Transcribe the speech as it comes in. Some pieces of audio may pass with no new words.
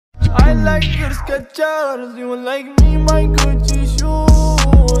I like your Skechers, you like me my Gucci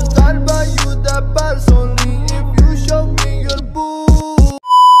shoes. I'll buy you the purse only if you show me your boo.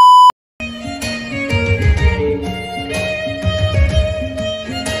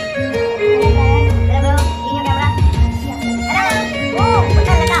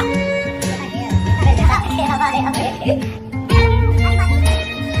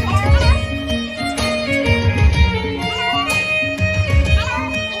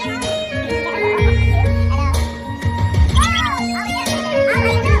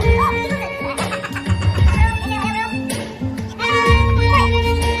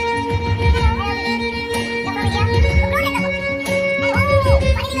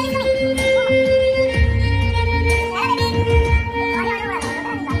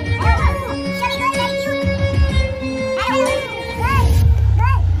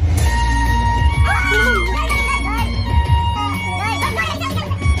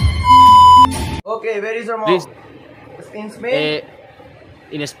 Okay, where is your mom? Please. In Spain?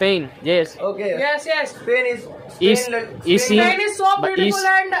 In Spain, yes. Okay. Yes, yes. Spain is Spain is so beautiful,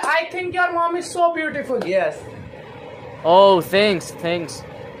 and I think your mom is so beautiful. Yes. Oh, thanks.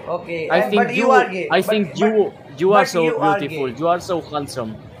 Okay. I think but you are gay. I think you are so beautiful. Gay. You are so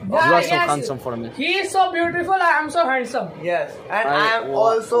handsome. Yeah, you are so yes. handsome for me. He is so beautiful, I am so handsome. Yes, and I am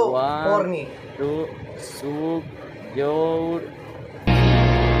also horny. To suck your.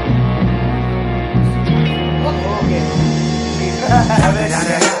 Okay.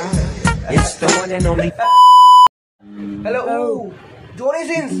 It's the one and only. Hello. Ooh. Johnny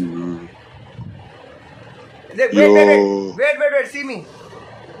Sins. Wait. See me.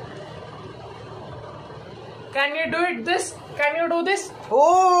 Can you do it this? Can you do this?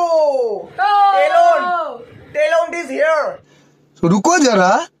 Oh. Oh. Talon is here. रुको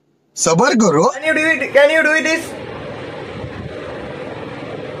जरा सबर करो. Can you do it? Can you do it this?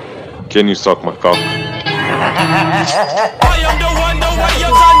 Can you suck my cock? I am the one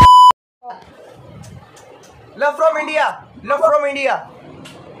you're done. Love from India.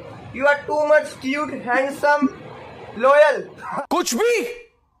 You are too much cute, handsome, loyal. कुछ भी.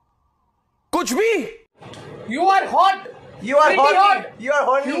 You are hot. You are Pretty horny. You are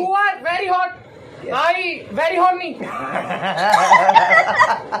horny. You are very hot. Yes. I very horny.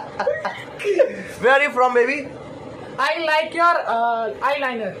 Where are you from, baby? I like your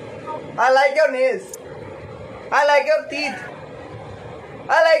eyeliner. I like your nails. I like your teeth.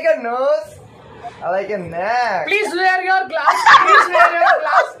 I like your nose. I like your neck. Please wear your glass. Please wear your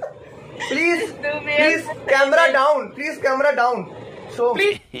glass. Please, camera down. Please, camera down. So,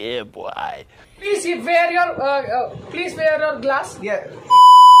 Please, Yeah, boy. please wear your glass. yeah.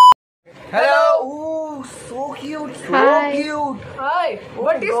 Hello. Ooh, so cute. So cute. Hi. Oh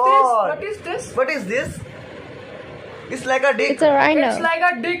What is God. this? What is this? What is this? It's like a dick. It's a rhino. It's like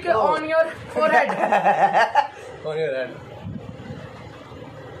a dick on your forehead. On your head.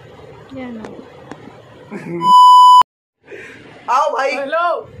 Yeah, no. How, bhai?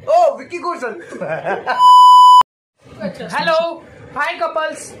 Hello. Oh, Vicky Gursan. Hello. Hi,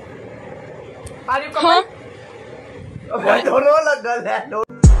 couples. Are you couple? I don't know, like girl. Don't.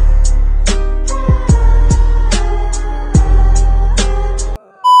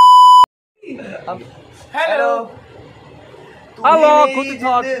 Hello. Hello, guten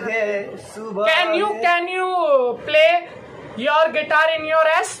Tag. Can you play your guitar in your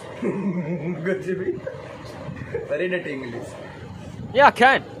ass? Good to be. Very dirty English. Yeah, I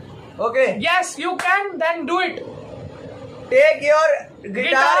can. Okay. Yes, you can. Then do it. Take your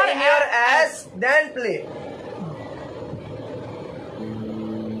guitar in your and- ass, then play.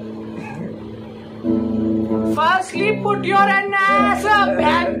 Firstly, put your ass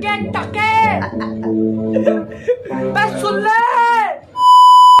bang के टके. बस सुन ले.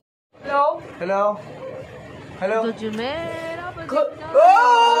 Hello. Hello. Hello.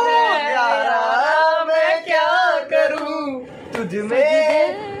 Oh, यारा मैं क्या करूं तुझ में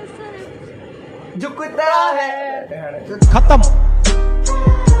झुकता है. खत्म.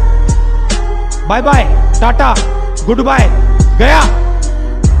 Bye bye, Tata, good bye, गया.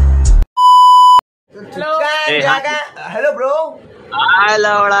 Hello. Hello, bro.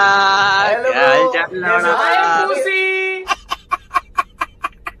 Hello, Hello, bro. Hi, Pussy.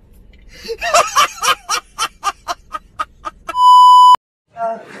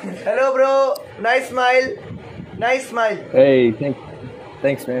 Hello, bro. Nice smile. Nice smile. Hey,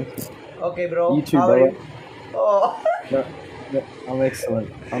 thanks, man. Okay, bro. You too, How bro. are you? Oh. No, I'm excellent.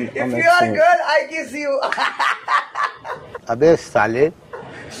 I'm If you are excellent. girl, I kiss you. अबे साले.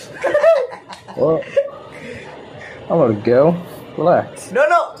 Well, I'm not a girl. Relax.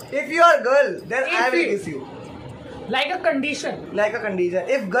 No. If you are girl, then I will you- kiss you. Like a condition. Like a condition.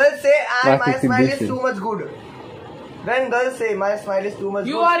 If girls say Like my a smile is condition. too much good. When girls say my smile is too much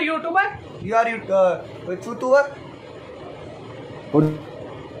You good. are YouTuber? You are YouTuber? What?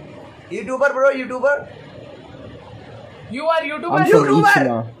 YouTuber bro, YouTuber? You are YouTuber? I'm from YouTuber.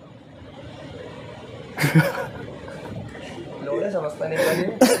 Ichima. लोड़े समझता नहीं पहले.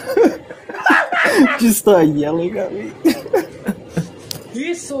 Just start yelling at me.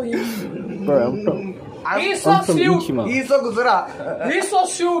 He's so young. Bro, He's so I'm from cute. Ichima. He's so guzra. He's so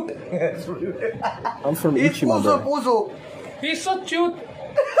cute. I'm from He's Ichima, puzo, bro. puzo. He's so cute.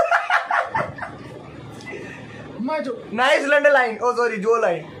 My joke. Nice London line. Oh sorry, Joe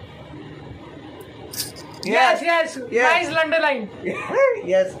line. Yes, yes. Yes. Nice London line.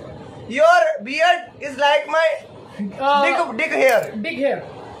 Yes. Your beard is like my dick hair. Big hair.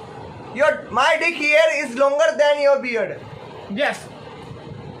 My dick hair is longer than your beard. Yes.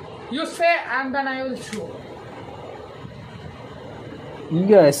 You say and then I will show. You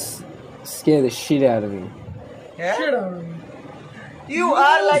guys scare the shit out of me. Yeah? Shut up. You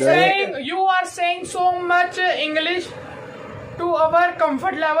are like You are saying so much English to our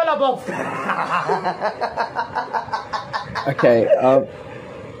comfort level above. Okay,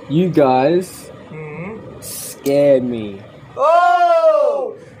 you guys scared me.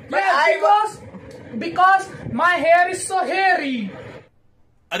 Oh! Yes, because my hair is so hairy.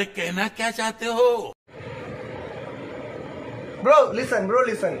 अरे कहना क्या चाहते हो? Bro, listen.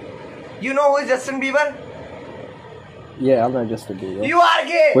 You know who is Justin Bieber? Yeah, I know Justin Bieber. You are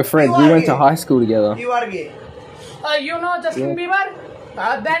gay. We're friends. You We are went to gay. high school together. You are gay. You know Justin Bieber?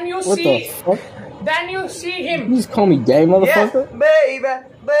 Then you What see. the fuck? Then you see him. You just call me gay, Yes, motherfucker? baby.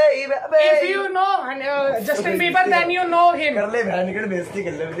 If you know Justin Bieber, then you know him. कर ले बहन के बेइज्जती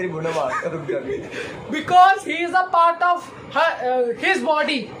कर ले तेरी बुना मार रुक जा अभी. Because he is a part of his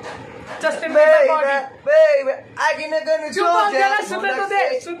body. Justin Bieber body. Baby, I can चुप हो जरा सुनने तो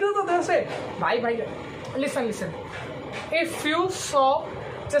दे उसे. भाई. Listen. If you saw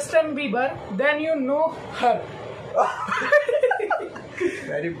Justin Bieber, then you know her.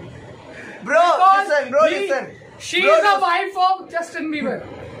 Bro, listen. She Bro, is the wife of Justin Bieber.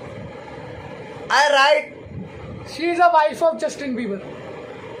 Right. She is the wife of Justin Bieber.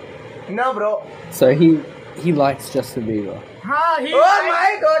 No, bro. So he likes Justin Bieber. He Oh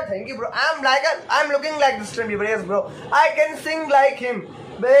my god, thank you, bro. I'm looking like Justin Bieber, yes, bro. I can sing like him.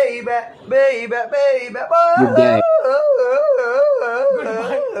 Baby. You're gay.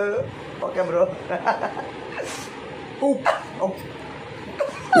 Okay, bro.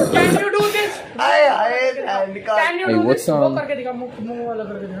 Can you do this? Can Can you Hey, do what's, this? वो करके दिखा मुंह वाला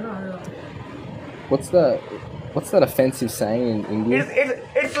करके दिखा ना. What's that offensive saying in English?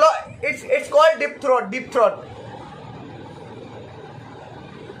 It's called deep throat.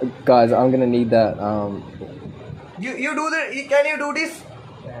 Guys, I'm gonna need that. You do can you do this?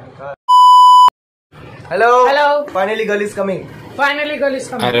 Hello. Finally, girl is coming. Finally, girl is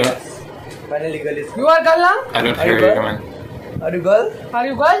coming. I don't. Finally, girl is coming. You are girl now? I don't Are you hear you, girl? man. Are you girl? Are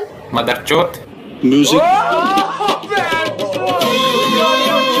you girl? Mother chot. Music. Oh, man.